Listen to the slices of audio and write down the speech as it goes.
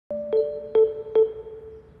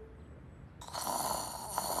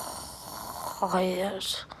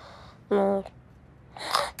Hayır. Ne?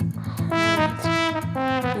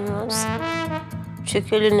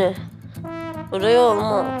 Çek elini. Oraya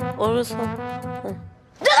olma. Orası.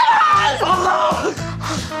 Allah!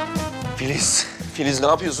 Filiz ne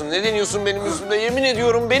yapıyorsun? Ne deniyorsun benim üstümde? Yemin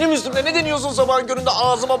ediyorum benim üstümde ne deniyorsun sabahın köründe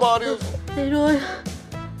ağzıma bağırıyorsun? Erol.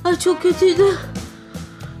 Ay çok kötüydü.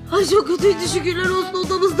 Ay çok kötüydü. Şükürler olsun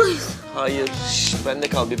odamızdayız. Hayır. Şişt, bende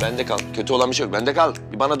kal bir bende kal. Kötü olan bir şey yok. Bende kal.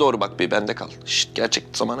 Bir bana doğru bak bir bende kal. Şişt, gerçek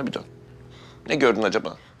zamana bir dön. Ne gördün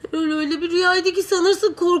acaba? Öyle bir rüyaydı ki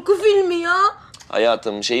sanırsın korku filmi ya.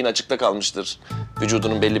 Hayatım şeyin açıkta kalmıştır.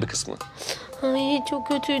 Vücudunun belli bir kısmı. Ay çok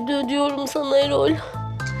kötüydü diyorum sana Erol.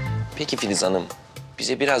 Peki Filiz Hanım,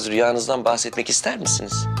 bize biraz rüyanızdan bahsetmek ister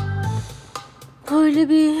misiniz? Böyle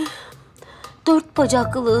bir 4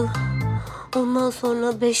 bacaklı. Ondan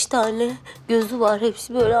sonra 5 tane gözü var.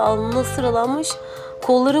 Hepsi böyle alnına sıralanmış.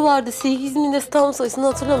 Kolları vardı. 8 mi de tam sayısını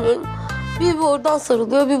hatırlamıyorum. Bir oradan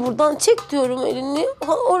sarılıyor, bir buradan çek diyorum elini.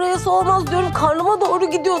 Oraya soğamaz diyorum. Karnıma doğru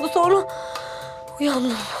gidiyordu sonra.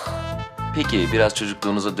 Uyandım. Peki biraz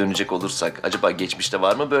çocukluğunuza dönecek olursak, acaba geçmişte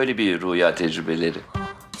var mı böyle bir rüya tecrübeleri?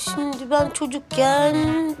 Şimdi ben çocukken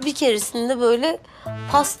bir keresinde böyle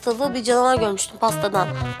pastalı bir canavar görmüştüm pastadan.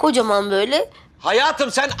 Kocaman böyle.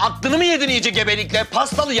 Hayatım sen aklını mı yedin iyice gebelikle?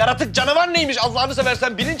 Pastalı yaratık canavar neymiş? Allah'ını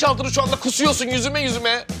seversen bilinçaltını şu anda kusuyorsun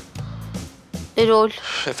yüzüme. Erol,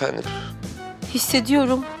 Efendim?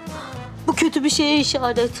 hissediyorum. Bu kötü bir şeye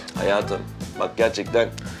işaret. Hayatım bak gerçekten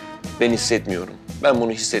ben hissetmiyorum. Ben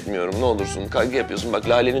bunu hissetmiyorum. Ne olursun kaygı yapıyorsun. Bak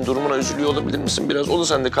Lale'nin durumuna üzülüyor olabilir misin biraz? O da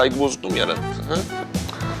sende kaygı bozukluğu mu yarattı? Ha?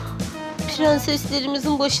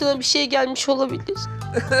 Prenseslerimizin başına bir şey gelmiş olabilir.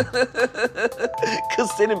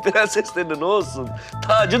 Kız senin prenseslerine ne olsun?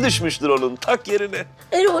 Tacı düşmüştür onun. Tak yerine.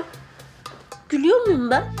 Erol, gülüyor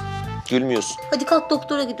muyum ben? Gülmüyorsun. Hadi kalk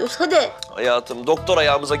doktora gidiyoruz, hadi. Hayatım doktor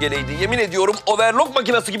ayağımıza geleydi. Yemin ediyorum overlock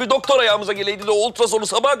makinesi gibi doktor ayağımıza geleydi de o ultrasonu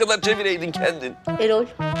sabaha kadar çevireydin kendin. Erol,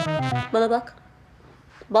 bana bak.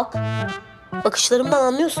 Bak. Bakışlarımdan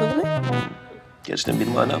anlıyorsun değil mi? Gerçekten bir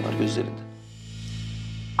mana var gözlerinde.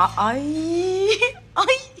 Ay.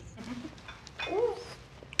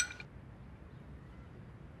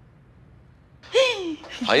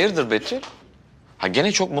 Hayırdır Betül? Ha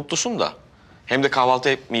gene çok mutlusun da. Hem de kahvaltı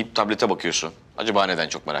etmeyip tablete bakıyorsun. Acaba neden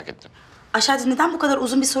çok merak ettim. Aşağıda neden bu kadar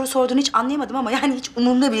uzun bir soru sorduğunu hiç anlayamadım ama yani hiç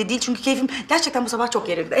umurumda bile değil. Çünkü keyfim gerçekten bu sabah çok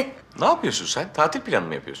yerinde. Ne yapıyorsun sen? Tatil planı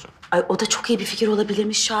mı yapıyorsun? Ay o da çok iyi bir fikir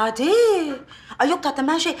olabilirmiş Şadi. Ay yok tatlım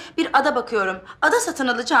ben bir ada bakıyorum. Ada satın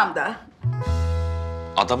alacağım da.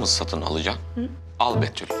 Ada mı satın alacaksın? Hı? Al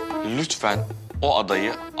Betül. Lütfen o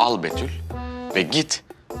adayı al Betül. Ve git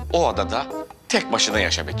o adada tek başına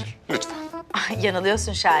yaşa Betül. Lütfen. Ay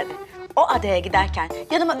yanılıyorsun Şadi. O adaya giderken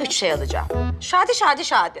yanıma 3 şey alacağım.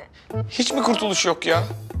 Şadi. Hiç mi kurtuluş yok ya?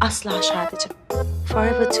 Asla Şadi'cim.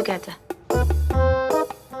 Forever together.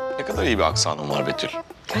 Ne kadar iyi bir aksanın var Betül.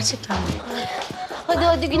 Gerçekten mi?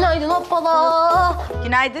 Hadi günaydın hoppala.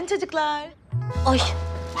 Günaydın çocuklar. Ay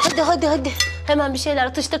hadi. Hemen bir şeyler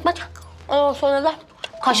atıştırmaç. Ondan sonra da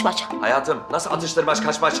kaçmaç. Hayatım nasıl atıştırmaç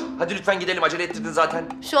kaçmaç? Hadi lütfen gidelim acele ettirdin zaten.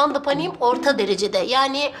 Şu anda paniğim orta derecede.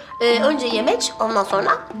 Yani önce yemeç, ondan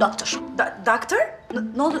sonra doktor. Doktor?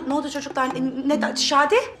 Ne oldu çocuklar?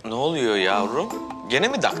 Şadi? Ne oluyor yavrum? Gene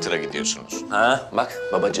mi doktora gidiyorsunuz? Ha bak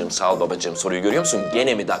babacığım sağ ol babacığım. Soruyu görüyor musun?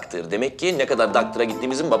 Gene mi daktır? Demek ki ne kadar daktıra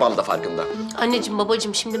gittiğimizin babam da farkında. Anneciğim,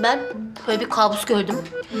 babacığım şimdi ben böyle bir kabus gördüm.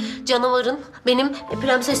 Canavarın benim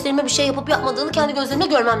prenseslerime bir şey yapıp yapmadığını kendi gözlerimle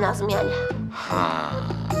görmem lazım yani. Ha.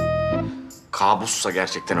 Kabussa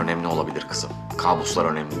gerçekten önemli olabilir kızım. Kabuslar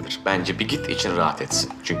önemlidir. Bence bir git için rahat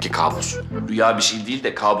etsin. Çünkü kabus. Rüya bir şey değil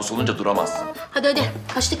de kabus olunca duramazsın. Hadi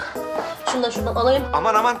kaçtık. Şuradan alayım.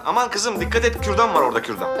 Aman kızım dikkat et kürdan var orada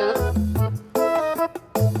kürdan. Evet.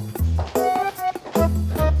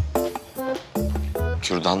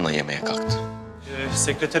 Kürdanla yemeğe kalktı.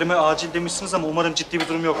 Sekreterime acil demişsiniz ama umarım ciddi bir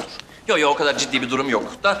durum yoktur. Yok o kadar ciddi bir durum yok.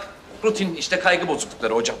 Da rutin işte kaygı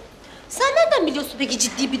bozuklukları hocam. Sen nereden biliyorsun peki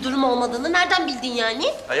ciddi bir durum olmadığını? Nereden bildin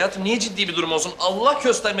yani? Hayatım niye ciddi bir durum olsun? Allah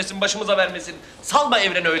göstermesin, başımıza vermesin. Salma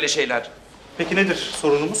evrene öyle şeyler. Peki nedir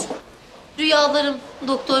sorunumuz? Rüyalarım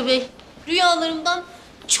doktor bey. Rüyalarımdan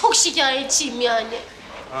çok şikayetçiyim yani.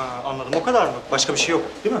 Ha, anladım. O kadar mı? Başka bir şey yok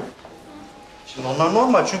değil mi? Şimdi onlar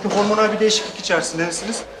normal çünkü hormonal bir değişiklik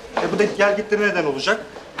içerisindesiniz. Bu da gelgitleri neden olacak.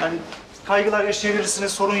 Yani kaygılar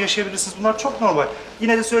yaşayabilirsiniz, sorun yaşayabilirsiniz. Bunlar çok normal.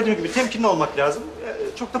 Yine de söylediğim gibi temkinli olmak lazım.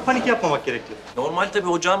 Çok da panik yapmamak gerekli. Normal tabii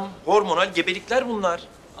hocam. Hormonal gebelikler bunlar.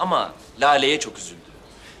 Ama Lale'ye çok üzüldü.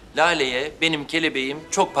 Lale'ye benim kelebeğim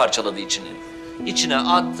çok parçaladı içini. İçine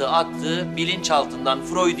attı, bilinçaltından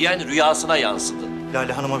Freudiyen rüyasına yansıdı.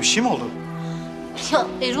 Lale Hanım'a bir şey mi oldu? Ya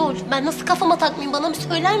Erol, ben nasıl kafama takmayayım, bana bir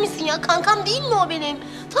söyler misin ya? Kankam değil mi o benim?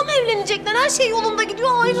 Tam evlenecekler, her şey yolunda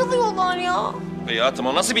gidiyor, ayrılıyorlar ya. Hayatım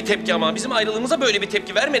o nasıl bir tepki ama? Bizim ayrılığımıza böyle bir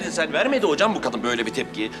tepki vermedin sen. Vermedi hocam bu kadın böyle bir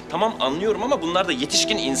tepki. Tamam anlıyorum ama bunlar da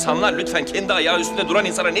yetişkin insanlar. Lütfen kendi ayağı üstünde duran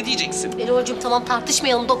insana ne diyeceksin? Erol'cum tamam,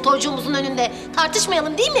 tartışmayalım doktorcuğumuzun önünde.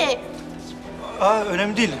 Tartışmayalım değil mi?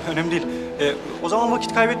 Önemli değil, önemli değil. O zaman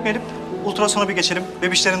vakit kaybetmeyelim. Ultrasona bir geçelim.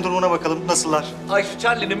 Bebişlerin durumuna bakalım. Nasıllar? Ay şu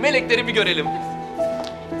Charlie'nin melekleri bir görelim.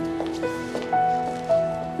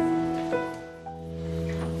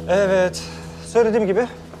 Evet. Söylediğim gibi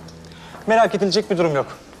merak edilecek bir durum yok.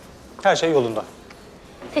 Her şey yolunda.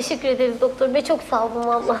 Teşekkür ederiz doktor bey, çok sağ olun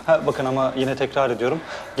valla. Bakın ama yine tekrar ediyorum.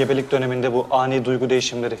 Gebelik döneminde bu ani duygu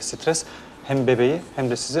değişimleri, stres hem bebeği hem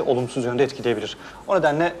de sizi olumsuz yönde etkileyebilir. O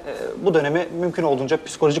nedenle bu dönemi mümkün olduğunca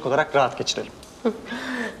psikolojik olarak rahat geçirelim.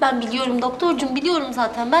 Ben biliyorum doktorcum, biliyorum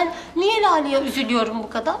zaten. Ben niye Lale'ye üzülüyorum bu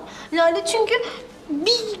kadar? Lale çünkü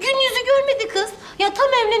bir gün yüzü görmedi kız. Ya tam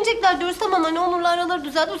evlenecekler diyoruz, tamam hani Onur'la araları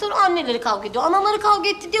düzeldi. Sonra anneleri kavga ediyor. Anaları kavga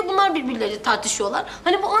etti diye bunlar birbirleri tartışıyorlar.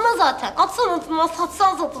 Hani bu ana zaten. Atsan atılmaz,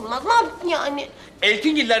 satsan satılmaz. Ne yaptın yani?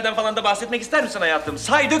 Eltingillerden falan da bahsetmek ister misin hayatım?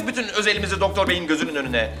 Saydık bütün özelimizi doktor beyin gözünün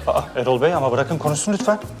önüne. Erol Bey ama bırakın konuşsun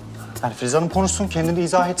lütfen. Yani Filiz Hanım konuşsun, kendini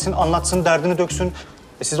izah etsin, anlatsın, derdini döksün.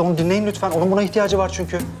 Siz onu dinleyin lütfen. Onun buna ihtiyacı var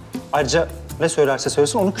çünkü. Ayrıca ne söylerse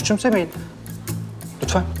söylesin onu küçümsemeyin.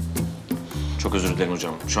 Lütfen. Çok özür dilerim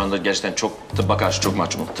hocam. Şu anda gerçekten çok tıbba karşı çok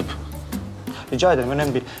mahcubum tıp. Rica ederim,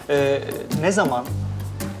 önemli değil. Ne zaman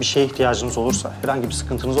bir şeye ihtiyacınız olursa, herhangi bir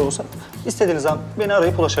sıkıntınız olursa istediğiniz zaman beni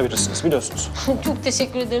arayıp ulaşabilirsiniz, biliyorsunuz. Çok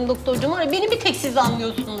teşekkür ederim doktorcum. Var ya, beni bir tek siz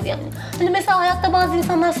anlıyorsunuz yani. Hani mesela hayatta bazı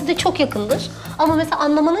insanlar size çok yakındır. Ama mesela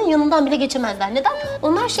anlamanın yanından bile geçemezler. Neden?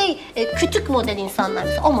 Onlar kütük model insanlar.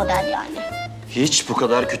 Mesela o model yani. Hiç bu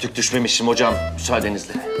kadar kütük düşmemişim hocam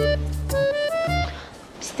müsaadenizle.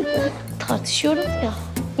 İşte tartışıyoruz ya.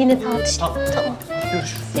 Yine tartıştık. Tamam.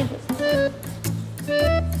 Görüşürüz. Evet.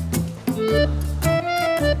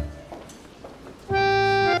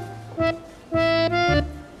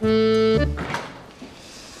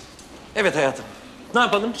 Evet hayatım. Ne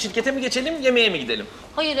yapalım? Şirkete mi geçelim, yemeğe mi gidelim?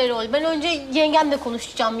 Hayır Erol, ben önce yengemle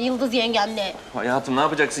konuşacağım, Yıldız yengemle. Hayatım ne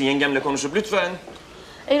yapacaksın yengemle konuşup lütfen?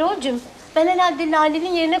 Erol'cum, ben herhalde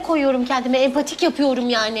Lale'nin yerine koyuyorum kendimi, empatik yapıyorum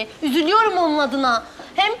yani. Üzülüyorum onun adına.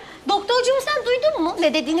 Hem doktorcuğum sen duydun mu?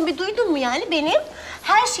 Ne dediğini bir duydun mu yani? Benim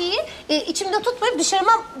her şeyi içimde tutmayıp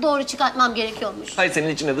dışarıma doğru çıkartmam gerekiyormuş. Hay senin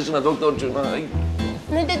içine dışına doktorcuğum. Ay.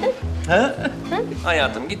 Ne dedin? Ha?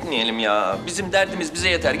 Hayatım gitmeyelim ya. Bizim derdimiz bize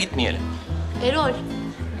yeter, gitmeyelim. Erol,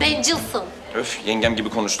 bencilsin. Öf, yengem gibi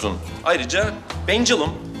konuştun. Ayrıca bencilım.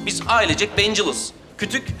 Biz ailecek bencilız.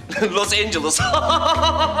 Kütük Los Angeles.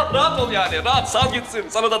 Rahat ol yani, rahat. Sal gitsin.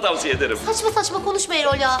 Sana da tavsiye ederim. Saçma saçma konuşma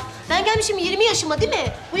Erol ya. Ben gelmişim 20 yaşıma değil mi?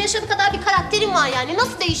 Bu yaşa kadar bir karakterim var yani.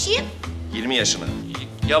 Nasıl değişeyim? 20 yaşına.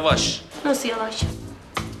 Yavaş. Nasıl yavaş?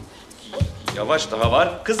 Yavaş daha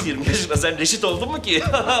var. Kız 20 yaşına. Sen reşit oldun mu ki?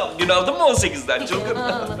 Gün aldın mı 18'den? Çılgın.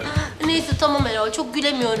 Neyse tamam Erol, çok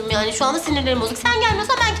gülemiyorum yani. Şu anda sinirlerim bozuk. Sen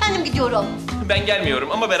gelmiyorsan ben kendim gidiyorum. Ben gelmiyorum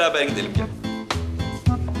ama beraber gidelim. Gel.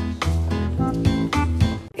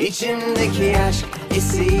 İçimdeki aşk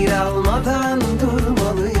esir almadan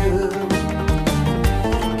durmalıyım.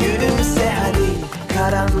 Gülümse hadi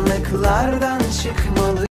karanlıklardan çıkmalıyım.